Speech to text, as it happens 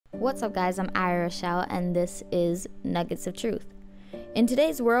What's up, guys? I'm ArieRashelle, and this is Nuggets of Truth. In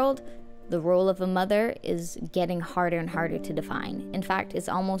today's world, the role of a mother is getting harder and harder to define. In fact, it's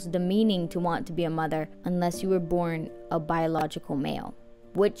almost demeaning to want to be a mother unless you were born a biological male,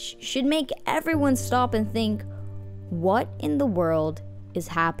 which should make everyone stop and think, what in the world is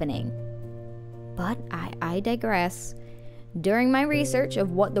happening? But I digress. During my research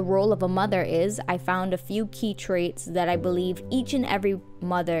of what the role of a mother is, I found a few key traits that I believe each and every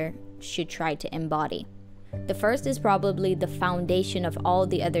mother should try to embody. The first is probably the foundation of all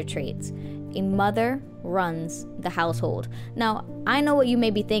the other traits. A mother runs the household. Now, I know what you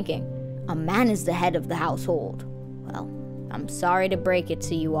may be thinking. A man is the head of the household. Well, I'm sorry to break it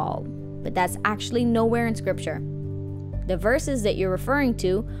to you all, but that's actually nowhere in Scripture. The verses that you're referring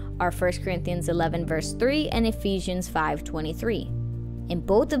to are 1 Corinthians 11 verse 3 and Ephesians 5:23. In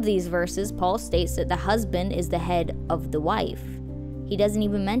both of these verses, Paul states that the husband is the head of the wife. He doesn't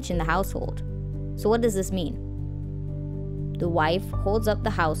even mention the household. So what does this mean? The wife holds up the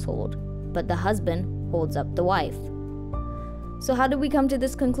household, but the husband holds up the wife. So how did we come to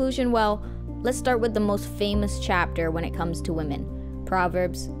this conclusion? Well, let's start with the most famous chapter when it comes to women,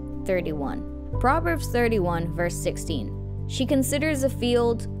 Proverbs 31. Proverbs 31 verse 16. She considers a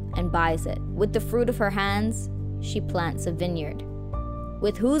field and buys it. With the fruit of her hands, she plants a vineyard.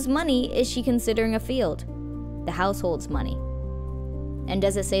 With whose money is she considering a field? The household's money. And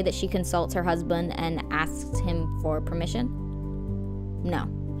does it say that she consults her husband and asks him for permission? No.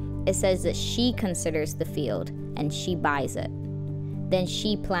 It says that she considers the field and she buys it. Then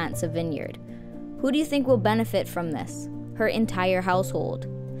she plants a vineyard. Who do you think will benefit from this? Her entire household.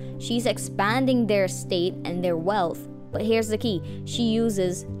 She's expanding their estate and their wealth, but here's the key. She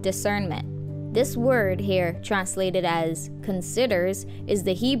uses discernment. This word here, translated as considers, is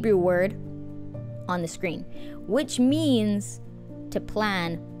the Hebrew word on the screen, which means to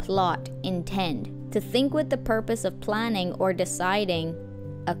plan, plot, intend, to think with the purpose of planning or deciding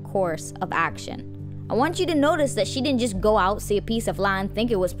a course of action. I want you to notice that she didn't just go out, see a piece of land, think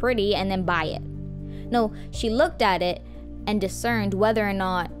it was pretty, and then buy it. No, she looked at it and discerned whether or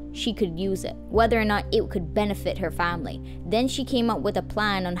not she could use it, whether or not it could benefit her family. Then she came up with a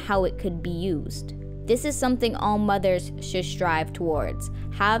plan on how it could be used. This is something all mothers should strive towards,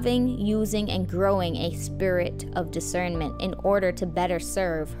 having, using, and growing a spirit of discernment in order to better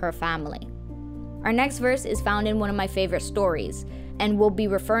serve her family. Our next verse is found in one of my favorite stories, and we'll be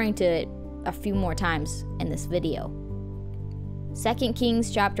referring to it a few more times in this video. 2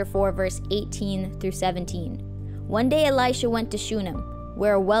 Kings chapter 4 verse 18 through 17. One day Elisha went to Shunem,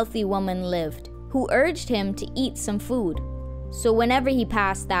 where a wealthy woman lived, who urged him to eat some food. So whenever he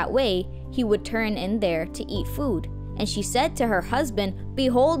passed that way, he would turn in there to eat food. And she said to her husband,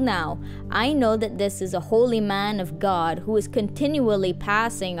 "Behold now, I know that this is a holy man of God who is continually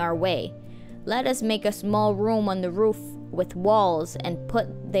passing our way. Let us make a small room on the roof with walls and put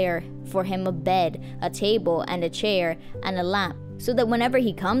there for him a bed, a table, and a chair, and a lamp, so that whenever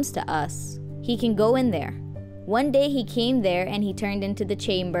he comes to us, he can go in there." One day he came there, and he turned into the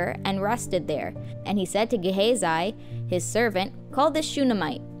chamber and rested there. And he said to Gehazi, his servant, "Call this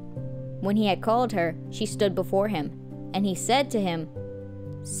Shunammite." When he had called her, she stood before him. And he said to him,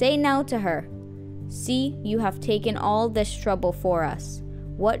 "Say now to her, see, you have taken all this trouble for us.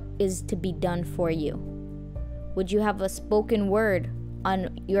 What is to be done for you? Would you have a spoken word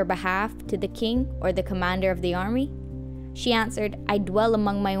on your behalf to the king or the commander of the army?" She answered, "I dwell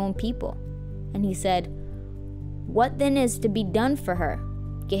among my own people." And he said, "What then is to be done for her?"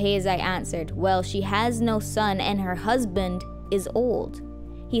 Gehazi answered, "Well, she has no son, and her husband is old."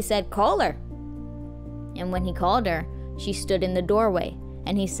 He said, "Call her." And when he called her, she stood in the doorway.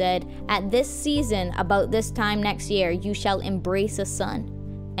 And he said, "At this season, about this time next year, you shall embrace a son."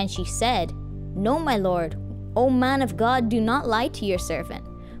 And she said, "No, my lord, O man of God, do not lie to your servant."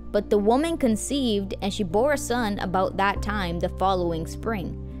 But the woman conceived, and she bore a son about that time the following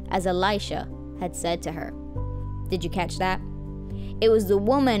spring, as Elisha had said to her. Did you catch that? It was the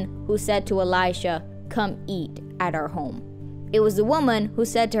woman who said to Elisha, "Come eat at our home." It was the woman who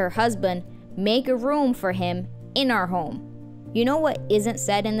said to her husband, "Make a room for him in our home." You know what isn't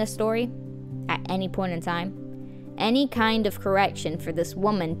said in this story at any point in time? Any kind of correction for this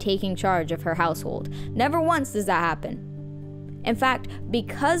woman taking charge of her household. Never once does that happen. In fact,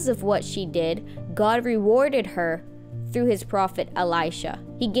 because of what she did, God rewarded her through his prophet Elisha.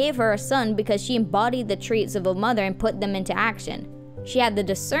 He gave her a son because she embodied the traits of a mother and put them into action. She had the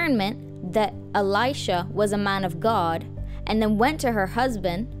discernment that Elisha was a man of God, and then went to her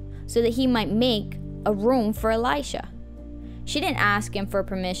husband so that he might make a room for Elisha. She didn't ask him for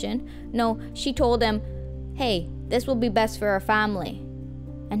permission. No, she told him, "Hey, this will be best for our family."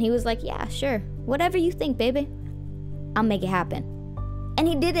 And he was like, yeah, sure. Whatever you think, baby. I'll make it happen. And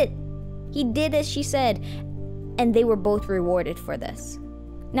he did it. He did as she said. And they were both rewarded for this.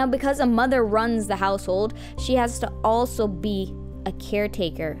 Now, because a mother runs the household, she has to also be a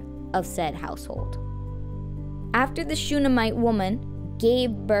caretaker of said household. After the Shunammite woman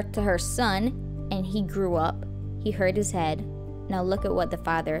gave birth to her son, and he grew up, he hurt his head. Now look at what the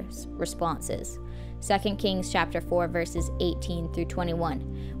father's response is. 2 Kings chapter 4, verses 18 through 21.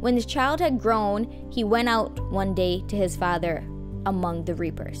 When the child had grown, he went out one day to his father among the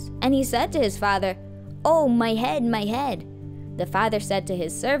reapers. And he said to his father, "Oh, my head, my head." The father said to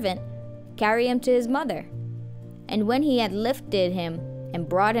his servant, "Carry him to his mother." And when he had lifted him and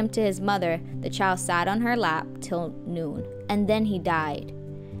brought him to his mother, the child sat on her lap till noon, and then he died.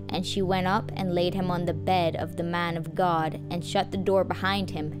 And she went up and laid him on the bed of the man of God, and shut the door behind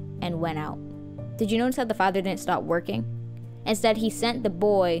him, and went out. Did you notice how the father didn't stop working? Instead, he sent the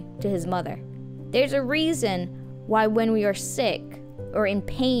boy to his mother. There's a reason why when we are sick or in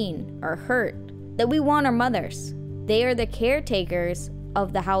pain or hurt, that we want our mothers. They are the caretakers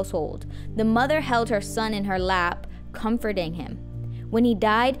of the household. The mother held her son in her lap, comforting him. When he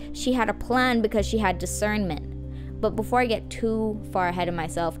died, she had a plan because she had discernment. But before I get too far ahead of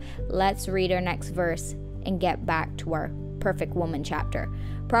myself, let's read our next verse and get back to our perfect woman chapter.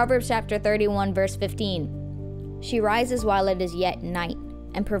 Proverbs chapter 31, verse 15. She rises while it is yet night,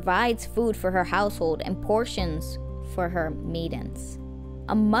 and provides food for her household and portions for her maidens.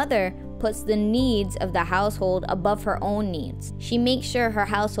 A mother puts the needs of the household above her own needs. She makes sure her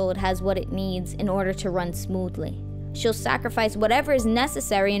household has what it needs in order to run smoothly. She'll sacrifice whatever is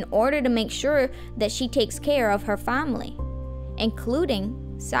necessary in order to make sure that she takes care of her family, including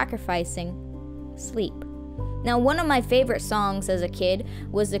sacrificing sleep. Now, one of my favorite songs as a kid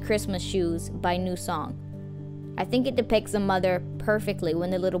was The Christmas Shoes by New Song. I think it depicts a mother perfectly when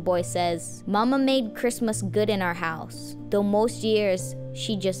the little boy says, "Mama made Christmas good in our house, though most years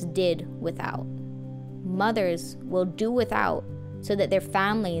she just did without." Mothers will do without so that their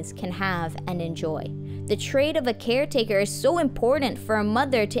families can have and enjoy. The trait of a caretaker is so important for a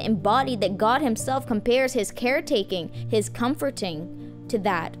mother to embody that God himself compares his caretaking, his comforting, to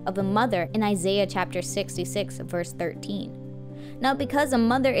that of a mother in Isaiah chapter 66, verse 13. Now, because a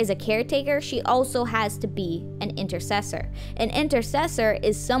mother is a caretaker, she also has to be an intercessor. An intercessor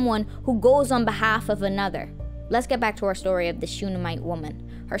is someone who goes on behalf of another. Let's get back to our story of the Shunammite woman.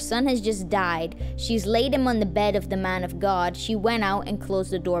 Her son has just died. She's laid him on the bed of the man of God. She went out and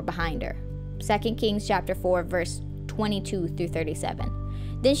closed the door behind her. 2 Kings chapter 4, verse 22 through 37.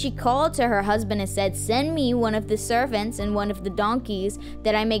 Then she called to her husband and said, "Send me one of the servants and one of the donkeys,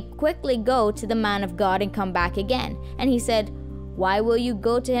 that I may quickly go to the man of God and come back again." And he said, "Why will you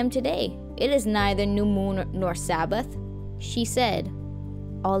go to him today? It is neither new moon nor Sabbath." She said,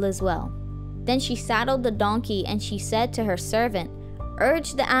 "All is well." Then she saddled the donkey, and she said to her servant,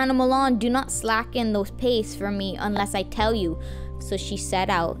 "Urge the animal on, do not slacken the pace for me unless I tell you." So she set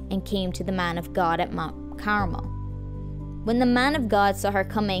out and came to the man of God at Mount Carmel. When the man of God saw her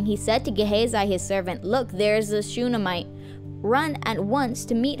coming, he said to Gehazi his servant, "Look, there is the Shunammite. Run at once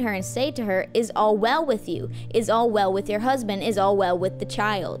to meet her and say to her, 'Is all well with you? Is all well with your husband? Is all well with the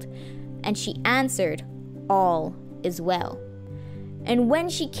child?' And she answered, 'All is well.' And when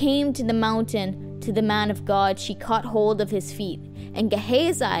she came to the mountain to the man of God, she caught hold of his feet, and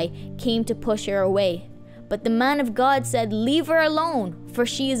Gehazi came to push her away. But the man of God said, 'Leave her alone, for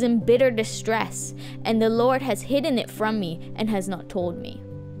she is in bitter distress, and the Lord has hidden it from me and has not told me.'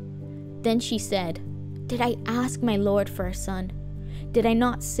 Then she said, 'Did I ask my Lord for a son? Did I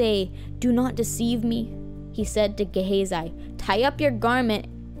not say, do not deceive me?' He said to Gehazi, 'Tie up your garment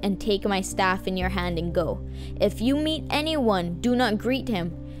and take my staff in your hand and go. If you meet anyone, do not greet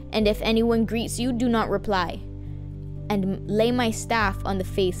him, and if anyone greets you, do not reply. And lay my staff on the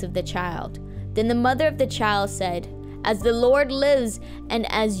face of the child.' Then the mother of the child said, 'As the Lord lives, and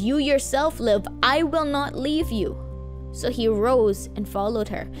as you yourself live, I will not leave you.' So he arose and followed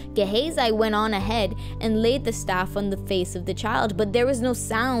her. Gehazi went on ahead and laid the staff on the face of the child, but there was no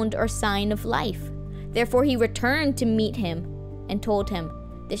sound or sign of life. Therefore he returned to meet him and told him,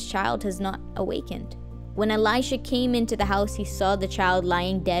 'This child has not awakened.' When Elisha came into the house, he saw the child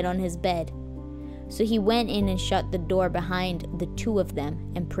lying dead on his bed. So he went in and shut the door behind the two of them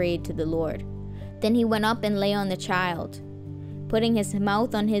and prayed to the Lord. Then he went up and lay on the child, putting his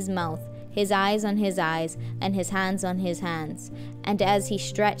mouth on his mouth, his eyes on his eyes, and his hands on his hands. And as he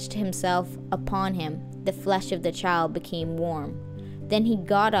stretched himself upon him, the flesh of the child became warm. Then he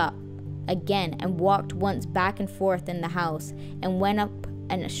got up again and walked once back and forth in the house, and went up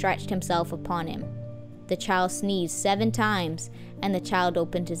and stretched himself upon him. The child sneezed 7 times, and the child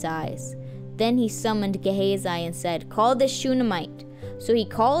opened his eyes. Then he summoned Gehazi and said, "Call this Shunammite." So he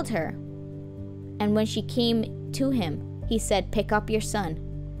called her, and when she came to him, he said, "Pick up your son."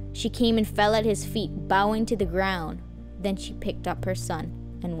 She came and fell at his feet, bowing to the ground. Then she picked up her son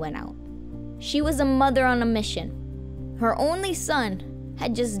and went out. She was a mother on a mission. Her only son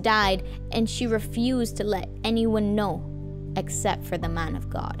had just died, and she refused to let anyone know except for the man of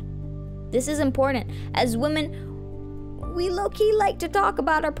God. This is important. As women, we low-key like to talk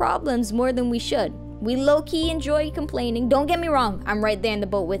about our problems more than we should. We low-key enjoy complaining. Don't get me wrong, I'm right there in the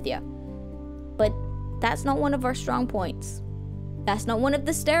boat with you. But that's not one of our strong points. That's not one of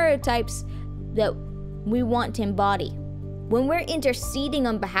the stereotypes that we want to embody. When we're interceding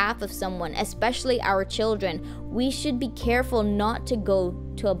on behalf of someone, especially our children, we should be careful not to go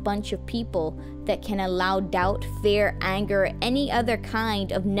to a bunch of people that can allow doubt, fear, anger, or any other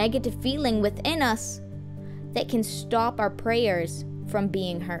kind of negative feeling within us that can stop our prayers from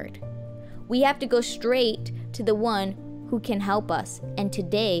being heard. We have to go straight to the one who can help us, and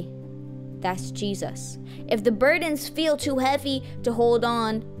today, that's Jesus. If the burdens feel too heavy to hold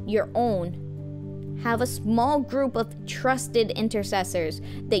on your own, have a small group of trusted intercessors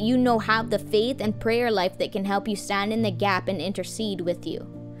that you know have the faith and prayer life that can help you stand in the gap and intercede with you.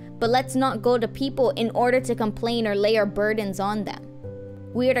 But let's not go to people in order to complain or lay our burdens on them.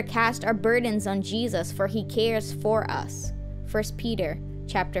 We are to cast our burdens on Jesus, for he cares for us. 1 Peter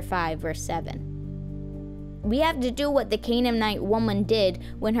chapter 5, verse 7. We have to do what the Canaanite woman did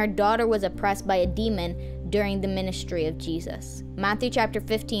when her daughter was oppressed by a demon during the ministry of Jesus. Matthew chapter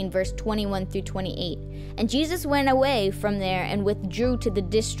 15, verse 21 through 28. And Jesus went away from there and withdrew to the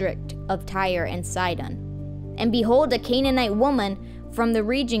district of Tyre and Sidon. And behold, a Canaanite woman from the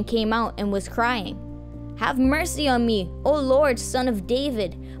region came out and was crying, "Have mercy on me, O Lord, Son of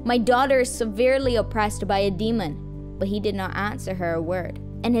David. My daughter is severely oppressed by a demon." But he did not answer her a word.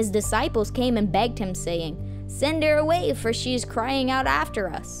 And his disciples came and begged him, saying, "Send her away, for she is crying out after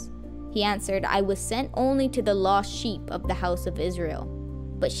us." He answered, "I was sent only to the lost sheep of the house of Israel."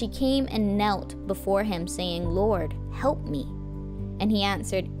 But she came and knelt before him, saying, "Lord, help me." And he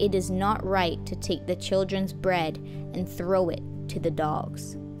answered, "It is not right to take the children's bread and throw it to the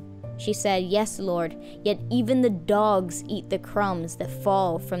dogs." She said, "Yes, Lord, yet even the dogs eat the crumbs that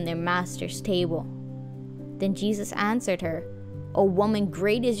fall from their master's table." Then Jesus answered her, "O woman,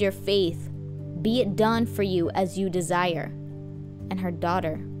 great is your faith. Be it done for you as you desire." And her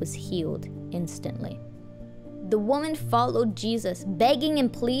daughter was healed instantly. The woman followed Jesus, begging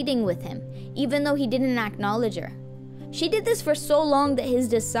and pleading with him, even though he didn't acknowledge her. She did this for so long that his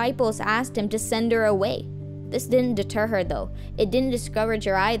disciples asked him to send her away. This didn't deter her though. It didn't discourage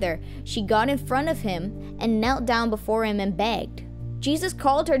her either. She got in front of him and knelt down before him and begged. Jesus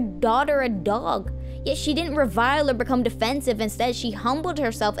called her daughter a dog, yet she didn't revile or become defensive. Instead, she humbled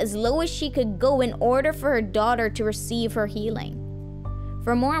herself as low as she could go in order for her daughter to receive her healing.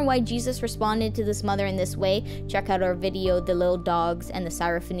 For more on why Jesus responded to this mother in this way, check out our video, The Little Dogs and the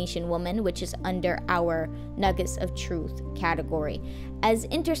Syrophoenician Woman, which is under our Nuggets of Truth category. As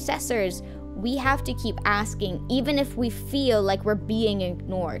intercessors, we have to keep asking, even if we feel like we're being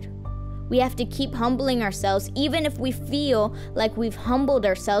ignored. We have to keep humbling ourselves, even if we feel like we've humbled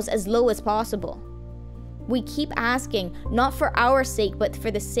ourselves as low as possible. We keep asking, not for our sake, but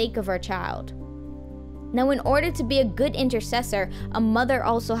for the sake of our child. Now, in order to be a good intercessor, a mother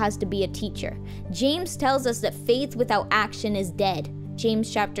also has to be a teacher. James tells us that faith without action is dead. James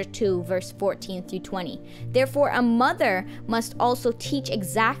chapter 2, verse 14 through 20. Therefore, a mother must also teach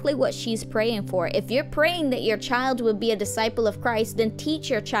exactly what she's praying for. If you're praying that your child will be a disciple of Christ, then teach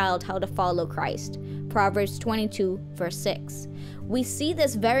your child how to follow Christ. Proverbs 22, verse 6. We see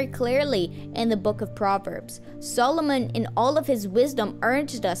this very clearly in the book of Proverbs. Solomon, in all of his wisdom,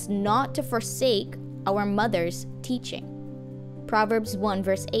 urged us not to forsake our mother's teaching. Proverbs 1,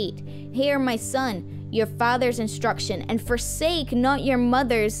 verse 8. "Hear, my son, your father's instruction, and forsake not your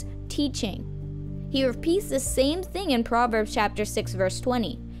mother's teaching." He repeats the same thing in Proverbs chapter 6, verse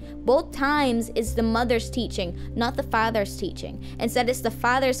 20. Both times it's the mother's teaching, not the father's teaching. Instead, it's the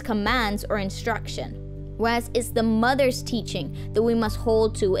father's commands or instruction. Whereas it's the mother's teaching that we must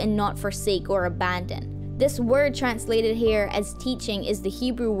hold to and not forsake or abandon. This word translated here as teaching is the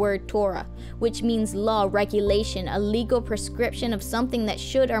Hebrew word Torah, which means law, regulation, a legal prescription of something that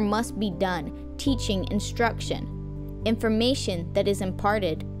should or must be done, teaching, instruction, information that is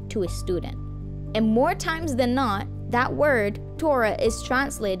imparted to a student. And more times than not, that word, Torah, is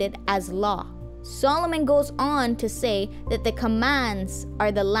translated as law. Solomon goes on to say that the commands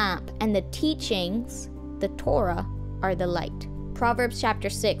are the lamp and the teachings, the Torah, are the light. Proverbs chapter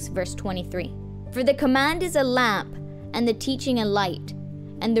 6, verse 23. For the command is a lamp, and the teaching a light,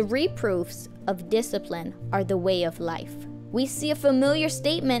 and the reproofs of discipline are the way of life. We see a familiar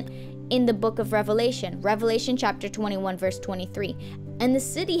statement in the book of Revelation chapter 21, verse 23. And the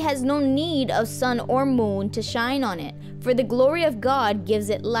city has no need of sun or moon to shine on it, for the glory of God gives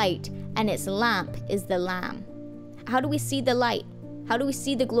it light, and its lamp is the Lamb. How do we see the light? How do we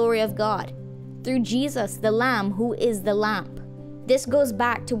see the glory of God? Through Jesus, the Lamb, who is the lamp. This goes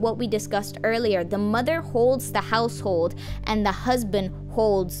back to what we discussed earlier. The mother holds the household and the husband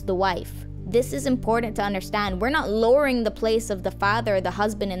holds the wife. This is important to understand. We're not lowering the place of the father or the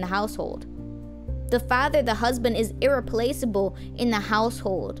husband in the household. The father, the husband, is irreplaceable in the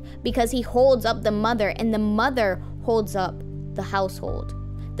household because he holds up the mother, and the mother holds up the household.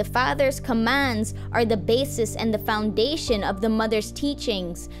 The father's commands are the basis and the foundation of the mother's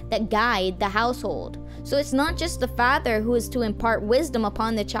teachings that guide the household. So it's not just the father who is to impart wisdom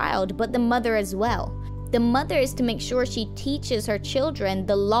upon the child, but the mother as well. The mother is to make sure she teaches her children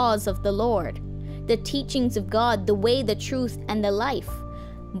the laws of the Lord, the teachings of God, the way, the truth, and the life.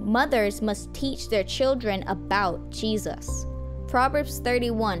 Mothers must teach their children about Jesus. Proverbs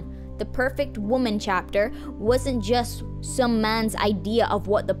 31, the perfect woman chapter, wasn't just some man's idea of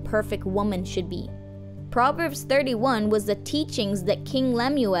what the perfect woman should be. Proverbs 31 was the teachings that King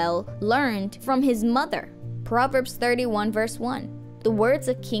Lemuel learned from his mother. Proverbs 31 verse 1, the words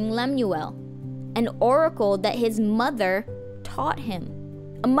of King Lemuel, an oracle that his mother taught him.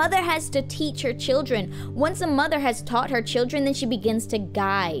 A mother has to teach her children. Once a mother has taught her children, then she begins to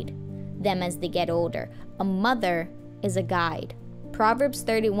guide them as they get older. A mother is a guide. Proverbs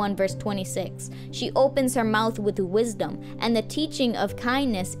 31 verse 26, she opens her mouth with wisdom, and the teaching of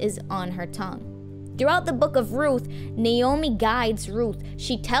kindness is on her tongue. Throughout the book of Ruth, Naomi guides Ruth.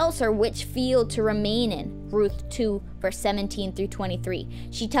 She tells her which field to remain in. Ruth 2 verse 17 through 23.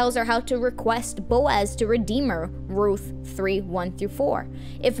 She tells her how to request Boaz to redeem her. Ruth 3 1 through 4.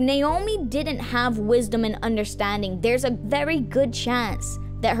 If Naomi didn't have wisdom and understanding, there's a very good chance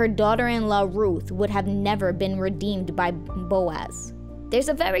that her daughter-in-law Ruth would have never been redeemed by Boaz. There's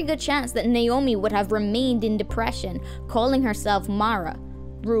a very good chance that Naomi would have remained in depression, calling herself Mara.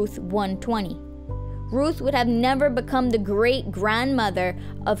 Ruth 1:20. Ruth would have never become the great-grandmother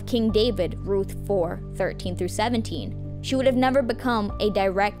of King David, Ruth 4:13 through 17. She would have never become a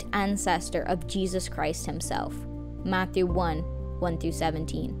direct ancestor of Jesus Christ himself, Matthew 1:1 through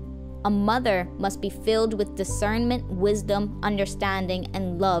 17. A mother must be filled with discernment, wisdom, understanding,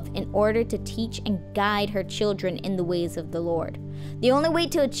 and love in order to teach and guide her children in the ways of the Lord. The only way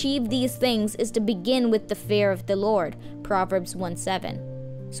to achieve these things is to begin with the fear of the Lord, Proverbs 1:7.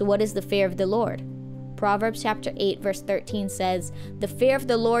 So what is the fear of the Lord? Proverbs chapter 8 verse 13 says, "The fear of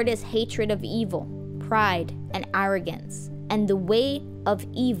the Lord is hatred of evil, pride and arrogance, and the way of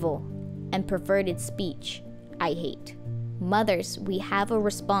evil and perverted speech I hate." Mothers, we have a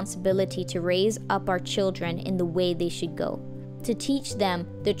responsibility to raise up our children in the way they should go, to teach them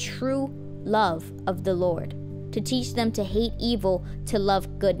the true love of the Lord, to teach them to hate evil, to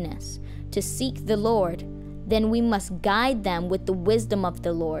love goodness, to seek the Lord. Then we must guide them with the wisdom of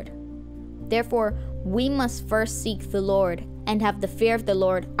the Lord. Therefore, we must first seek the Lord and have the fear of the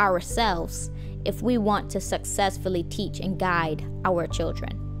Lord ourselves if we want to successfully teach and guide our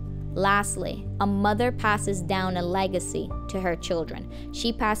children. Lastly, a mother passes down a legacy to her children.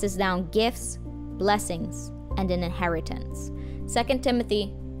 She passes down gifts, blessings, and an inheritance. 2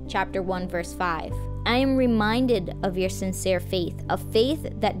 Timothy chapter 1 verse 5. I am reminded of your sincere faith, a faith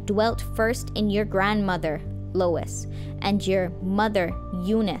that dwelt first in your grandmother Lois and your mother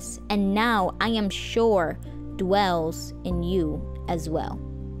Eunice, and now I am sure dwells in you as well.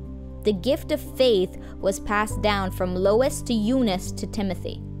 The gift of faith was passed down from Lois to Eunice to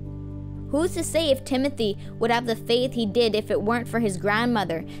Timothy. Who's to say if Timothy would have the faith he did if it weren't for his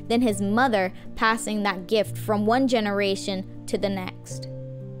grandmother, then his mother passing that gift from one generation to the next?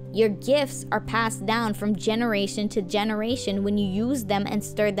 Your gifts are passed down from generation to generation when you use them and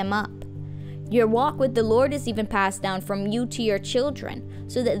stir them up. Your walk with the Lord is even passed down from you to your children,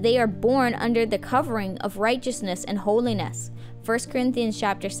 so that they are born under the covering of righteousness and holiness. 1 Corinthians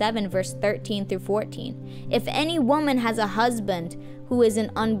chapter 7 verse 13 through 14. If any woman has a husband who is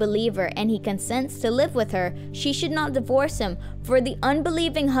an unbeliever and he consents to live with her, she should not divorce him, for the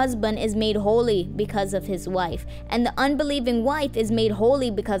unbelieving husband is made holy because of his wife, and the unbelieving wife is made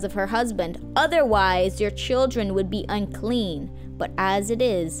holy because of her husband. Otherwise, your children would be unclean, but as it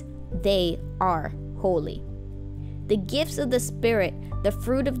is, they are holy. The gifts of the Spirit, the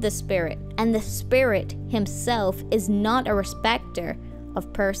fruit of the Spirit, and the Spirit himself is not a respecter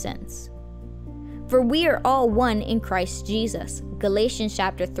of persons. For we are all one in Christ Jesus. Galatians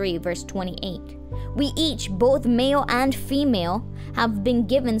chapter 3 verse 28. We each, both male and female, have been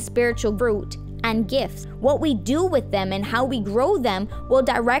given spiritual fruit and gifts. What we do with them and how we grow them will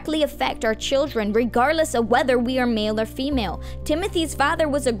directly affect our children, regardless of whether we are male or female. Timothy's father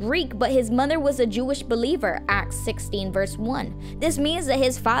was a Greek, but his mother was a Jewish believer, Acts 16 verse 1. This means that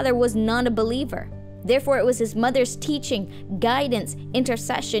his father was not a believer. Therefore, it was his mother's teaching, guidance,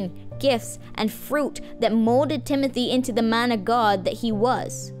 intercession, gifts, and fruit that molded Timothy into the man of God that he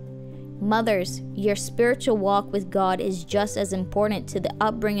was. Mothers, your spiritual walk with God is just as important to the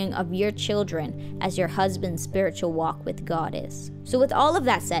upbringing of your children as your husband's spiritual walk with God is. So with all of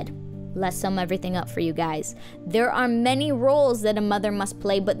that said, let's sum everything up for you guys. There are many roles that a mother must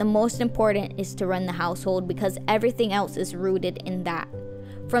play, but the most important is to run the household because everything else is rooted in that.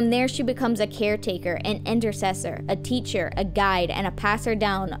 From there, she becomes a caretaker, an intercessor, a teacher, a guide, and a passer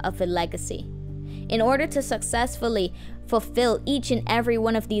down of a legacy. In order to successfully fulfill each and every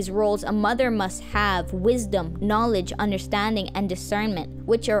one of these roles, a mother must have wisdom, knowledge, understanding, and discernment,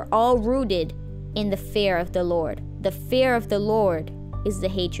 which are all rooted in the fear of the Lord. The fear of the Lord is the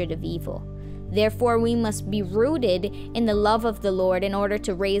hatred of evil. Therefore, we must be rooted in the love of the Lord in order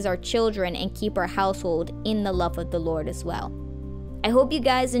to raise our children and keep our household in the love of the Lord as well. I hope you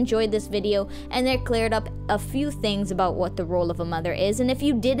guys enjoyed this video and it cleared up a few things about what the role of a mother is. And if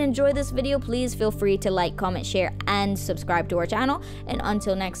you did enjoy this video, please feel free to like, comment, share, and subscribe to our channel. And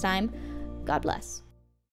until next time, God bless.